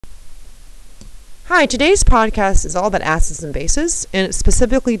Hi, today's podcast is all about acids and bases, and it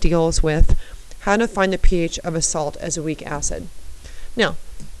specifically deals with how to find the pH of a salt as a weak acid. Now,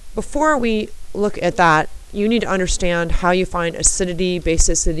 before we look at that, you need to understand how you find acidity,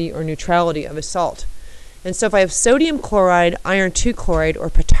 basicity, or neutrality of a salt. And so if I have sodium chloride, iron 2 chloride, or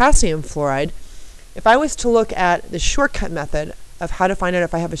potassium fluoride, if I was to look at the shortcut method of how to find out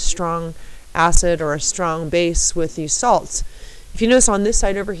if I have a strong acid or a strong base with these salts, if you notice on this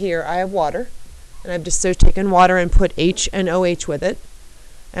side over here, I have water. And I've just taken water and put H and OH with it.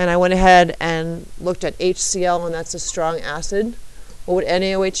 And I went ahead and looked at HCl, and that's a strong acid. What would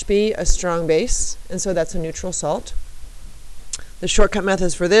NaOH be? A strong base. And so that's a neutral salt. The shortcut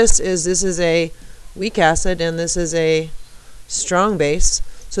methods for this is a weak acid, and this is a strong base.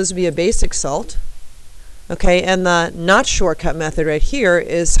 So this would be a basic salt. Okay, and the not shortcut method right here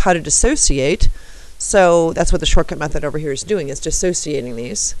is how to dissociate. So that's what the shortcut method over here is doing, is dissociating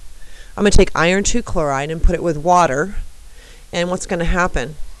these. I'm going to take iron 2 chloride and put it with water, and what's going to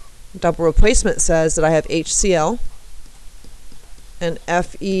happen? Double replacement says that I have HCl and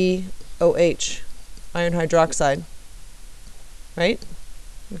FeOH, iron hydroxide, right?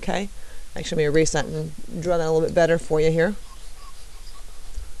 Okay, actually let me erase that and draw that a little bit better for you here.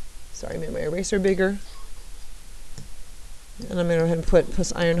 Sorry, I made my eraser bigger. And I'm going to go ahead and put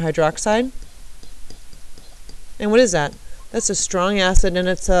plus iron hydroxide. And what is that? That's a strong acid, and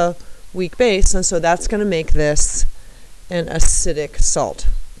it's a weak base, and so that's going to make this an acidic salt.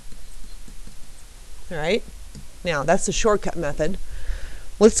 All right, now that's the shortcut method.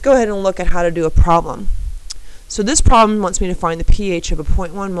 Let's go ahead and look at how to do a problem. So this problem wants me to find the pH of a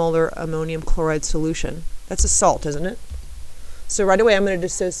 0.1 molar ammonium chloride solution. That's a salt, isn't it? So right away I'm going to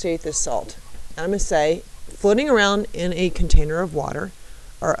dissociate this salt. And I'm going to say floating around in a container of water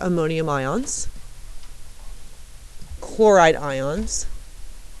are ammonium ions, chloride ions,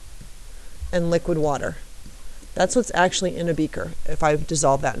 and liquid water. That's what's actually in a beaker if I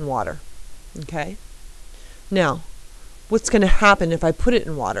dissolve that in water. Okay? Now, what's going to happen if I put it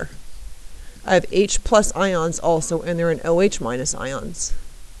in water? I have H plus ions also, and they're in OH minus ions.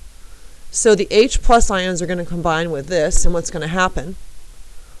 So the H plus ions are going to combine with this, and what's going to happen?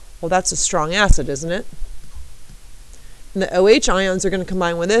 Well, that's a strong acid, isn't it? And the OH ions are going to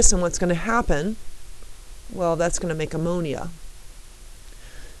combine with this, and what's going to happen? Well, that's going to make ammonia.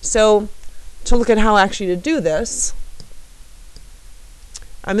 So to look at how actually to do this,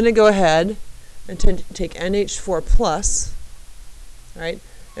 I'm going to go ahead and take NH4 plus, right,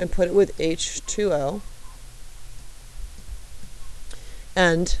 and put it with H2O.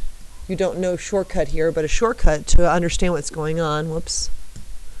 And you don't know shortcut here, but a shortcut to understand what's going on, whoops,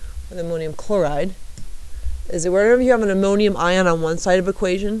 with ammonium chloride, is that wherever you have an ammonium ion on one side of the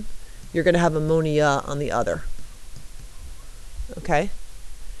equation, you're going to have ammonia on the other. Okay?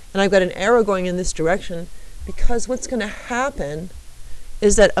 And I've got an arrow going in this direction because what's going to happen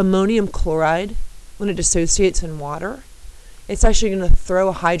is that ammonium chloride, when it dissociates in water, it's actually going to throw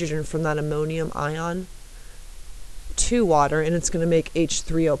a hydrogen from that ammonium ion to water, and it's going to make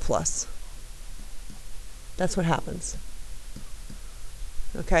H3O plus. That's what happens.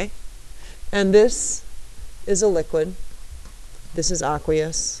 Okay? And this is a liquid. This is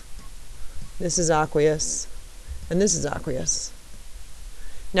aqueous. This is aqueous. And this is aqueous.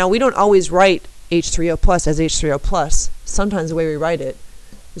 Now, we don't always write H3O plus as H3O plus. Sometimes the way we write it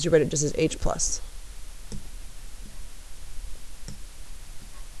is you write it just as H plus.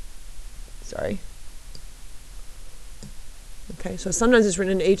 Sorry. Okay, so sometimes it's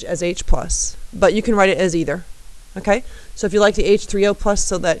written in H as H plus, but you can write it as either. Okay, so if you like the H3O plus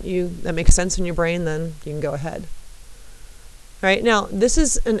so that makes sense in your brain, then you can go ahead. All right, now this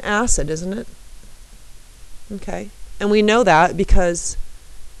is an acid, isn't it? Okay, and we know that because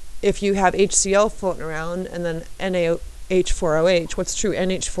if you have HCl floating around and then NaOH4OH, what's true?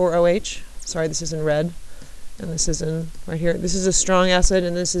 NH4OH, sorry, this is in red, and this is in right here. This is a strong acid,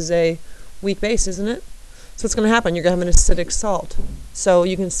 and this is a weak base, isn't it? So what's going to happen? You're going to have an acidic salt. So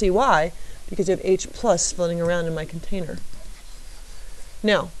you can see why, because you have H plus floating around in my container.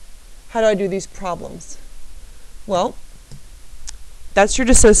 Now, how do I do these problems? Well, that's your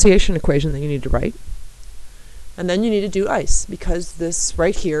dissociation equation that you need to write. And then you need to do ice, because this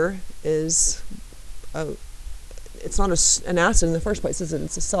right here is, it's not an acid in the first place, is it?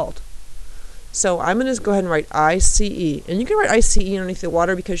 It's a salt. So I'm going to go ahead and write ICE. And you can write ICE underneath the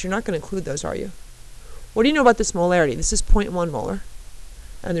water because you're not going to include those, are you? What do you know about this molarity? This is 0.1 molar.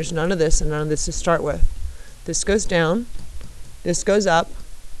 And there's none of this and none of this to start with. This goes down. This goes up.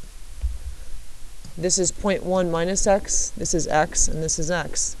 This is 0.1 minus X. This is X. And this is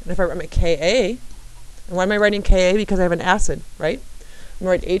X. And if I write my Ka, and why am I writing Ka? Because I have an acid, right? I'm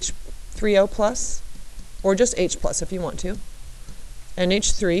going to write 3O plus, or just H plus if you want to,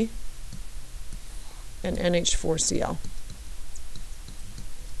 NH3, and NH4Cl.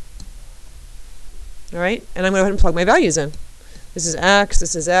 All right, and I'm going to go ahead and plug my values in. This is X,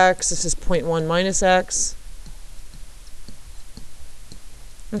 this is X, this is 0.1 minus X.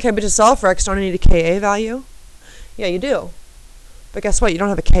 Okay, but to solve for X, don't I need a Ka value? Yeah, you do. But guess what? You don't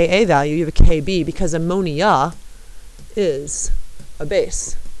have a Ka value, you have a Kb, because ammonia is a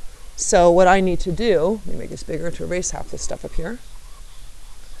base. So what I need to do, let me make this bigger to erase half this stuff up here.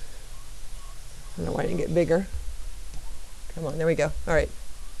 I don't know why I didn't get bigger. Come on, there we go. All right.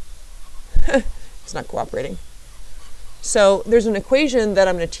 It's not cooperating. So there's an equation that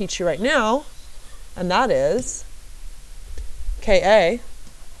I'm going to teach you right now, and that is Ka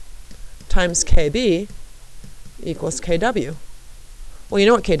times Kb equals Kw. Well, you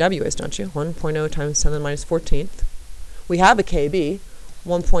know what Kw is, don't you? 1.0 times 10 to the minus 14th. We have a Kb,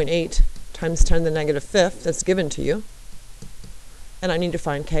 1.8 times 10 to the negative 5th, that's given to you. And I need to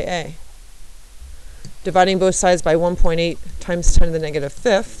find Ka. Dividing both sides by 1.8 times 10 to the negative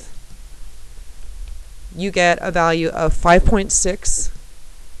 5th, you get a value of 5.6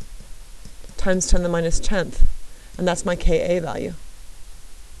 times 10 to the minus 10th. And that's my Ka value.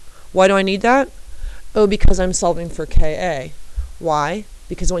 Why do I need that? Oh, because I'm solving for Ka. Why?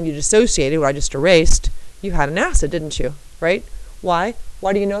 Because when you dissociated, what I just erased, you had an acid, didn't you? Right? Why?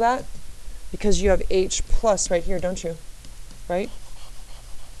 Why do you know that? Because you have H plus right here, don't you? Right?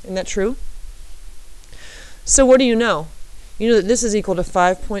 Isn't that true? So what do you know? You know that this is equal to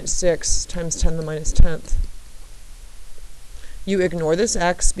 5.6 times 10 to the minus 10th. You ignore this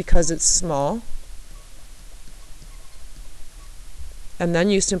x because it's small. And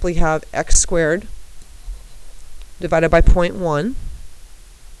then you simply have x squared divided by 0.1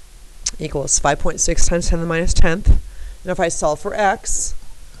 equals 5.6 times 10 to the minus 10th. And if I solve for x,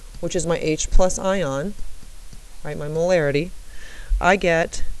 which is my H plus ion, right, my molarity, I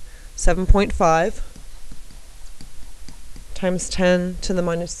get 7.5 times 10 to the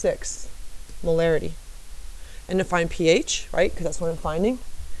minus 6 molarity. And to find pH, right, because that's what I'm finding,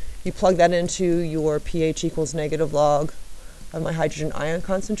 you plug that into your pH equals negative log of my hydrogen ion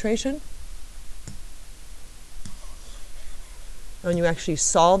concentration. And you actually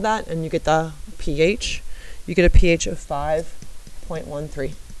solve that and you get the pH. You get a pH of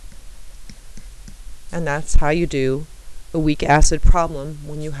 5.13. And that's how you do a weak acid problem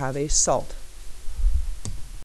when you have a salt.